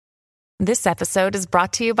This episode is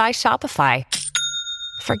brought to you by Shopify.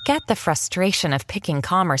 Forget the frustration of picking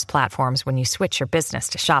commerce platforms when you switch your business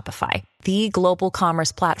to Shopify, the global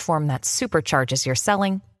commerce platform that supercharges your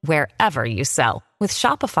selling wherever you sell. With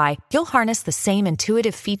Shopify, you'll harness the same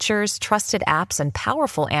intuitive features, trusted apps, and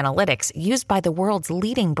powerful analytics used by the world's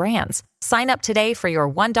leading brands. Sign up today for your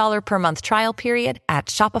 $1 per month trial period at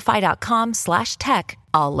shopify.com/tech,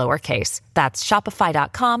 all lowercase. That's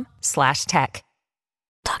shopify.com/tech.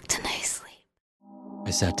 Talk to nicely.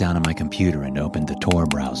 I sat down on my computer and opened the Tor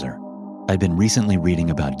browser. I'd been recently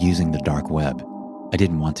reading about using the dark web. I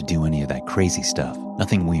didn't want to do any of that crazy stuff,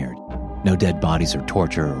 nothing weird. No dead bodies or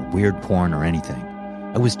torture or weird porn or anything.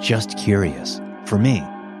 I was just curious. For me,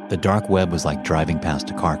 the dark web was like driving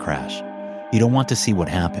past a car crash. You don't want to see what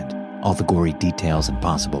happened, all the gory details and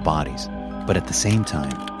possible bodies. But at the same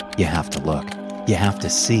time, you have to look. You have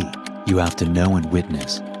to see. You have to know and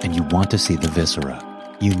witness. And you want to see the viscera.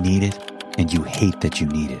 You need it, and you hate that you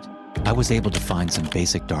need it. I was able to find some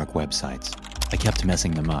basic dark websites. I kept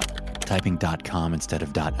messing them up, typing .com instead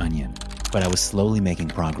of .onion, but I was slowly making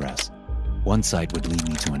progress. One site would lead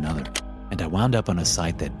me to another, and I wound up on a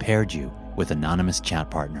site that paired you with anonymous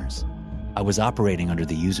chat partners. I was operating under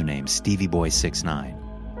the username StevieBoy69.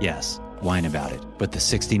 Yes, whine about it, but the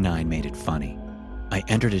 69 made it funny. I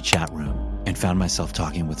entered a chat room and found myself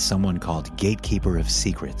talking with someone called Gatekeeper of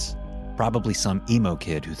Secrets. Probably some emo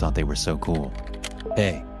kid who thought they were so cool.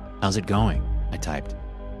 "Hey, how's it going?" I typed.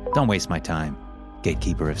 "Don't waste my time,"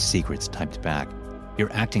 Gatekeeper of Secrets typed back.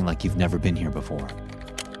 "You're acting like you've never been here before."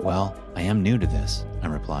 "Well, I am new to this," I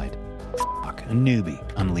replied. "Fuck, a newbie.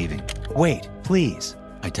 I'm leaving." "Wait, please,"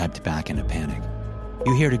 I typed back in a panic.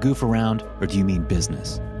 "You here to goof around, or do you mean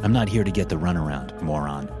business? I'm not here to get the runaround,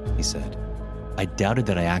 moron," he said. I doubted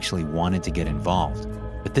that I actually wanted to get involved,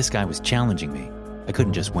 but this guy was challenging me. I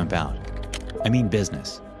couldn't just wimp out. "I mean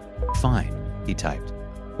business." "Fine," he typed.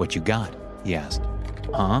 "What you got?" he asked.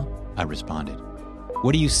 "Huh?" I responded.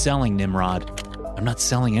 "What are you selling, Nimrod?" "I'm not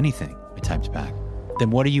selling anything," I typed back.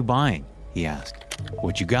 "Then what are you buying?" he asked.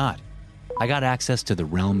 "What you got?" "I got access to the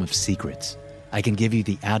realm of secrets. I can give you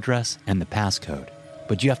the address and the passcode,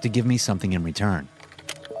 but you have to give me something in return."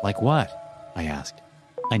 "Like what?" I asked.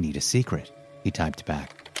 "I need a secret," he typed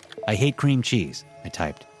back. "I hate cream cheese," I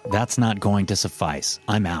typed. "That's not going to suffice.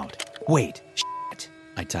 I'm out." "Wait, shit,"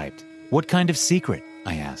 I typed. "What kind of secret?"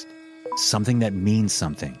 I asked. "Something that means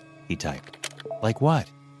something," he typed. "Like what?"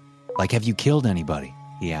 "Like, have you killed anybody?"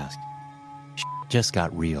 he asked. Shit just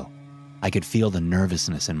got real. I could feel the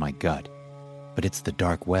nervousness in my gut. But it's the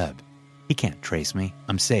dark web. He can't trace me.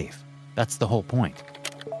 I'm safe. That's the whole point.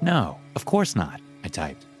 "No, of course not," I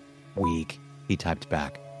typed. "Weak," he typed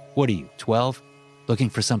back. "What are you, 12? Looking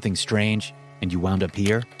for something strange, and you wound up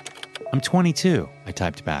here?" "I'm 22, I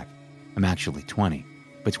typed back. I'm actually 20,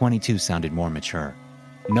 but 22 sounded more mature.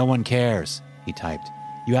 "No one cares," he typed.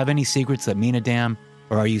 "You have any secrets that mean a damn,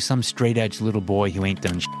 or are you some straight-edge little boy who ain't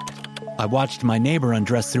done shit?" "I watched my neighbor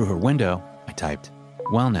undress through her window," I typed.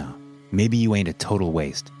 "Well now, maybe you ain't a total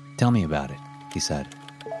waste. Tell me about it," he said.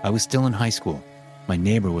 "I was still in high school. My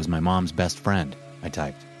neighbor was my mom's best friend," I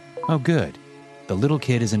typed. "Oh good. The little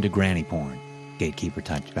kid is into granny porn," Gatekeeper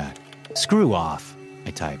typed back. "Screw off,"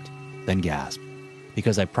 I typed, then gasped,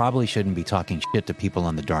 because I probably shouldn't be talking shit to people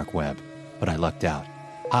on the dark web, but I lucked out.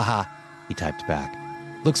 "Haha," he typed back.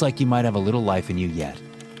 "Looks like you might have a little life in you yet."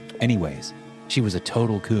 Anyways, she was a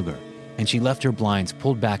total cougar, and she left her blinds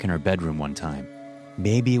pulled back in her bedroom one time.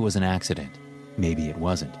 Maybe it was an accident. Maybe it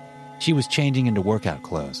wasn't. She was changing into workout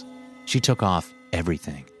clothes. She took off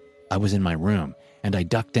everything. I was in my room, and I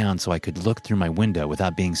ducked down so I could look through my window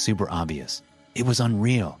without being super obvious. It was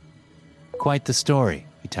unreal. "Quite the story,"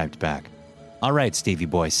 he typed back. "All right,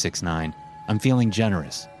 StevieBoy69, I'm feeling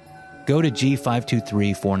generous. Go to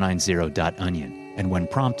g523490.onion, and when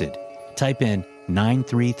prompted, type in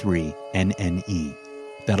 933NNE.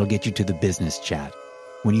 That'll get you to the business chat.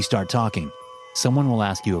 When you start talking, someone will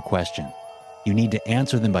ask you a question. You need to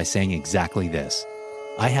answer them by saying exactly this: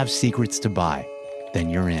 'I have secrets to buy.' Then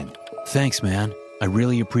you're in." "Thanks, man. I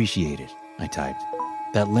really appreciate it," I typed.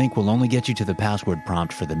 "That link will only get you to the password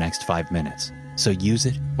prompt for the next 5 minutes, so use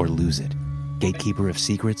it or lose it." Gatekeeper of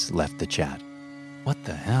Secrets left the chat. What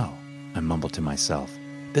the hell? I mumbled to myself.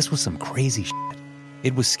 This was some crazy shit.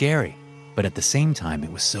 It was scary, but at the same time,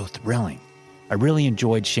 it was so thrilling. I really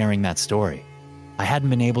enjoyed sharing that story. I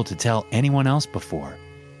hadn't been able to tell anyone else before.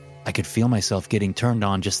 I could feel myself getting turned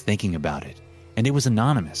on just thinking about it. And it was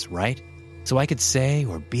anonymous, right? So I could say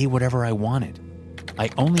or be whatever I wanted. I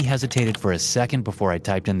only hesitated for a second before I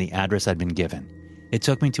typed in the address I'd been given. It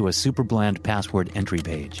took me to a super bland password entry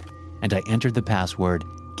page, and I entered the password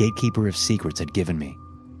Gatekeeper of Secrets had given me.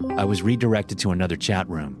 I was redirected to another chat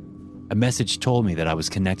room. A message told me that I was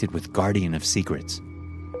connected with Guardian of Secrets.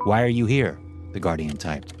 "Why are you here?" the Guardian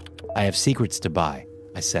typed. "I have secrets to buy,"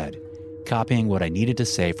 I said, copying what I needed to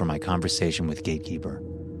say from my conversation with Gatekeeper.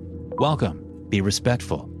 "Welcome. Be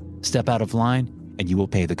respectful. Step out of line, and you will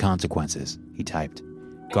pay the consequences," he typed.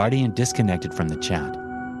 Guardian disconnected from the chat.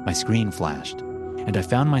 My screen flashed, and I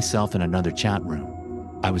found myself in another chat room.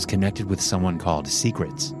 I was connected with someone called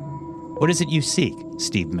Secrets. "What is it you seek,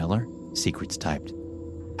 Steve Miller?" Secrets typed.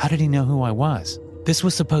 How did he know who I was? This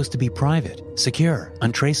was supposed to be private, secure,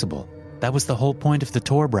 untraceable. That was the whole point of the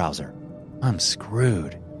Tor browser. I'm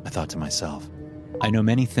screwed, I thought to myself. "I know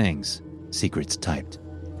many things," Secrets typed.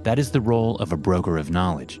 "That is the role of a broker of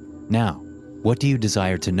knowledge. Now, what do you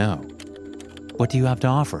desire to know?" "What do you have to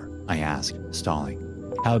offer?" I asked, stalling.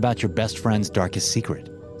 "How about your best friend's darkest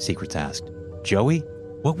secret?" Secrets asked. "Joey?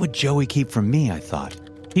 What would Joey keep from me?" I thought.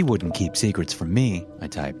 "He wouldn't keep secrets from me," I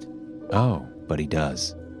typed. "Oh, but he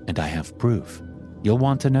does. And I have proof. You'll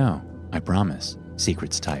want to know, I promise,"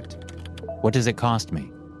 Secrets typed. "What does it cost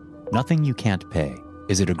me?" "Nothing you can't pay.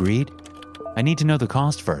 Is it agreed?" "I need to know the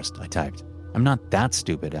cost first," I typed. "I'm not that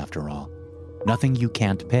stupid after all." "Nothing you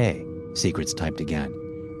can't pay," Secrets typed again.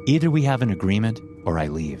 "Either we have an agreement or I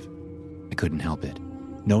leave." I couldn't help it.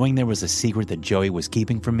 Knowing there was a secret that Joey was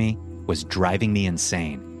keeping from me was driving me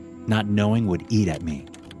insane. Not knowing would eat at me.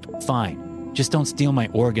 "Fine, just don't steal my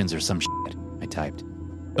organs or some shit," I typed.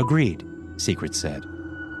 "Agreed," Secrets said.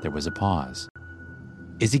 There was a pause.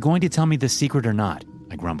 "Is he going to tell me this secret or not?"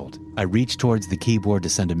 I grumbled. I reached towards the keyboard to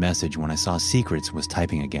send a message when I saw Secrets was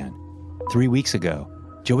typing again. 3 weeks ago,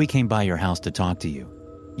 Joey came by your house to talk to you.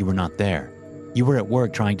 You were not there. You were at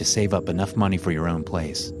work trying to save up enough money for your own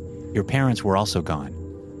place. Your parents were also gone.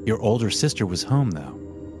 Your older sister was home, though.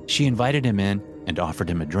 She invited him in and offered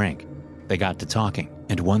him a drink. They got to talking,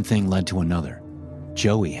 and one thing led to another.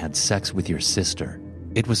 Joey had sex with your sister.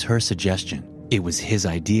 It was her suggestion. It was his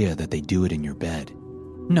idea that they do it in your bed.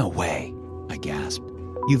 "No way," I gasped.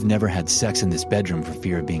 "You've never had sex in this bedroom for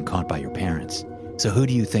fear of being caught by your parents. So who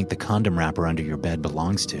do you think the condom wrapper under your bed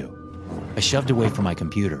belongs to?" I shoved away from my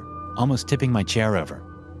computer, almost tipping my chair over.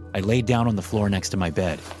 I laid down on the floor next to my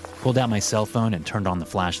bed, pulled out my cell phone and turned on the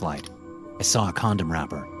flashlight. I saw a condom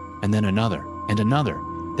wrapper, and then another, and another.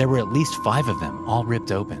 There were at least 5 of them, all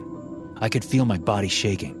ripped open. I could feel my body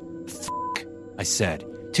shaking. "Fuck," I said,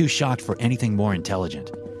 too shocked for anything more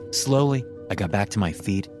intelligent. Slowly, I got back to my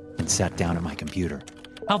feet and sat down at my computer.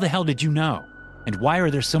 "How the hell did you know? And why are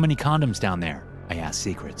there so many condoms down there?" I asked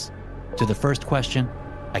Secrets. To the first question,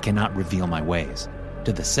 I cannot reveal my ways.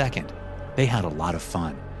 To the second, they had a lot of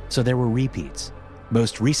fun, so there were repeats.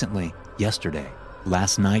 Most recently, yesterday.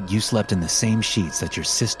 Last night, you slept in the same sheets that your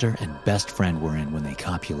sister and best friend were in when they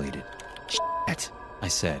copulated. "Shit," I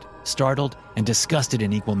said, startled and disgusted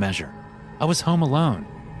in equal measure. I was home alone,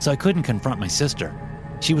 so I couldn't confront my sister.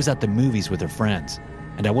 She was at the movies with her friends,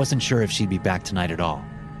 and I wasn't sure if she'd be back tonight at all.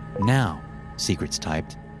 "Now," Secrets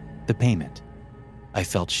typed, "the payment." I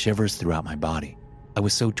felt shivers throughout my body. I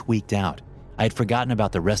was so tweaked out, I had forgotten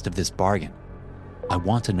about the rest of this bargain. "I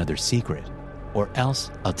want another secret, or else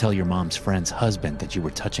I'll tell your mom's friend's husband that you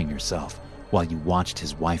were touching yourself while you watched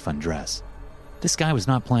his wife undress." This guy was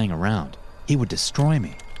not playing around. He would destroy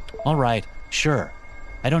me. "All right, sure.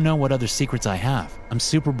 I don't know what other secrets I have. I'm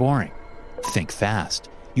super boring." "Think fast.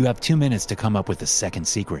 You have 2 minutes to come up with a second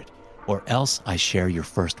secret, or else I share your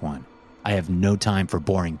first one. I have no time for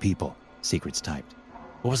boring people," Secrets typed.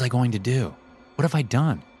 What was I going to do? What have I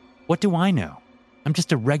done? What do I know? I'm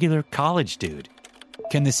just a regular college dude.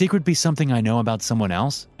 "Can the secret be something I know about someone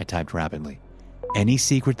else?" I typed rapidly. "Any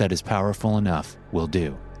secret that is powerful enough will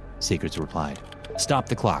do," Secrets replied. "Stop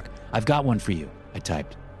the clock. I've got one for you," I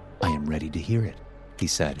typed. "I am ready to hear it," he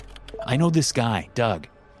said. "I know this guy, Doug.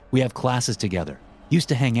 We have classes together. Used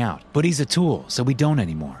to hang out, but he's a tool, so we don't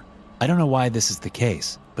anymore. I don't know why this is the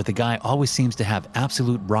case, but the guy always seems to have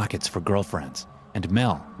absolute rockets for girlfriends, and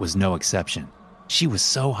Mel was no exception. She was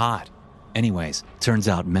so hot. Anyways, turns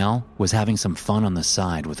out Mel was having some fun on the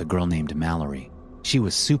side with a girl named Mallory. She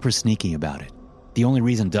was super sneaky about it. The only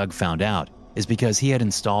reason Doug found out is because he had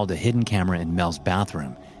installed a hidden camera in Mel's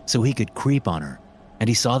bathroom so he could creep on her, and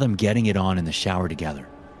he saw them getting it on in the shower together.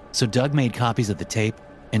 So Doug made copies of the tape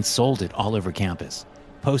and sold it all over campus,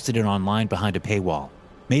 posted it online behind a paywall,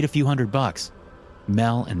 made a few $100.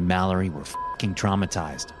 Mel and Mallory were fucking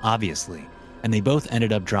traumatized, obviously, and they both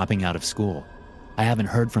ended up dropping out of school. I haven't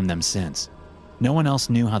heard from them since. No one else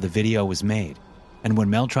knew how the video was made, and when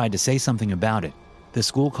Mel tried to say something about it, the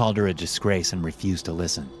school called her a disgrace and refused to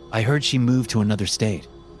listen. I heard she moved to another state.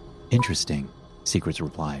 "Interesting," Secrets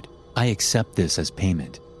replied. "I accept this as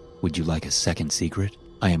payment. Would you like a second secret?"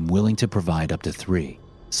 I am willing to provide up to 3,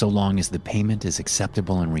 so long as the payment is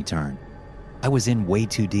acceptable in return. I was in way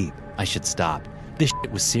too deep. I should stop. This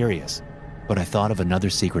shit was serious. But I thought of another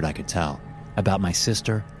secret I could tell, about my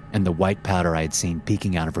sister and the white powder I had seen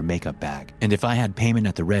peeking out of her makeup bag. And if I had payment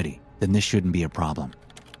at the ready, then this shouldn't be a problem.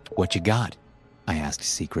 What you got? I asked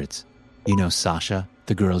Secrets. You know Sasha,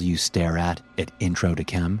 the girl you stare at Intro to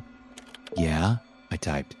Chem? Yeah, I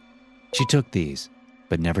typed. She took these,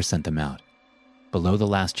 but never sent them out. Below the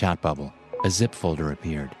last chat bubble, a zip folder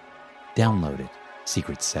appeared. Download it,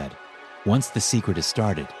 Secrets said. Once the secret is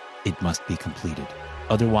started, it must be completed.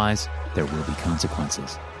 Otherwise, there will be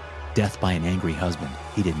consequences. Death by an angry husband,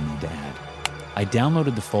 he didn't need to add. I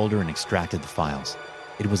downloaded the folder and extracted the files.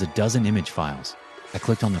 It was a dozen image files. I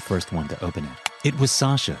clicked on the first one to open it. It was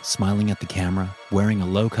Sasha, smiling at the camera, wearing a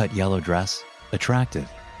low-cut yellow dress. Attractive,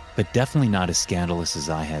 but definitely not as scandalous as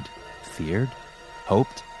I had feared,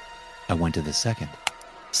 hoped. I went to the second.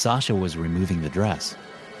 Sasha was removing the dress.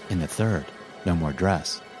 In the third, no more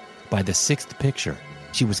dress. By the 6th picture,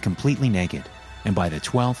 she was completely naked. And by the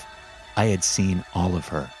 12th, I had seen all of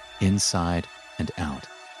her, inside and out.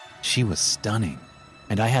 She was stunning,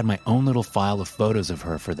 and I had my own little file of photos of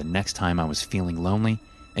her for the next time I was feeling lonely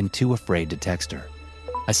and too afraid to text her.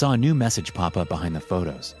 I saw a new message pop up behind the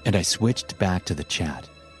photos, and I switched back to the chat.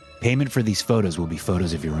 Payment for these photos will be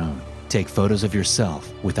photos of your own. Take photos of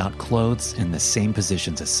yourself without clothes in the same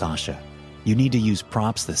positions as Sasha. You need to use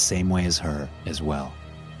props the same way as her as well.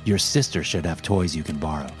 Your sister should have toys you can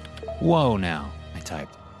borrow. Whoa now, I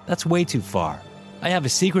typed. That's way too far. I have a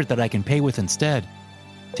secret that I can pay with instead.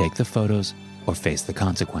 Take the photos or face the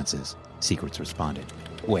consequences, Secrets responded.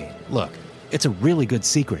 Wait, look, it's a really good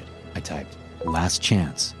secret, I typed. Last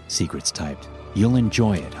chance, Secrets typed. You'll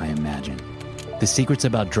enjoy it, I imagine. The secret's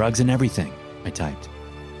about drugs and everything, I typed.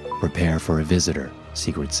 Prepare for a visitor,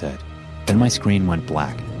 Secrets said. Then my screen went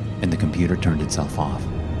black and the computer turned itself off.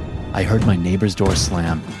 I heard my neighbor's door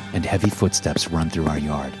slam and heavy footsteps run through our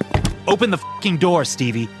yard. Open the fucking door,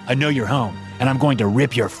 Stevie. I know you're home, and I'm going to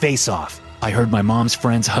rip your face off. I heard my mom's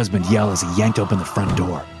friend's husband yell as he yanked open the front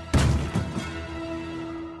door.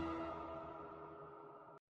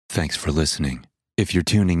 Thanks for listening. If you're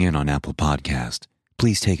tuning in on Apple Podcast,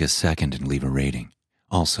 please take a second and leave a rating.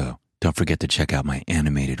 Also, don't forget to check out my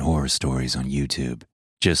animated horror stories on YouTube.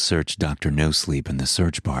 Just search Dr. No Sleep in the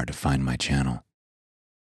search bar to find my channel.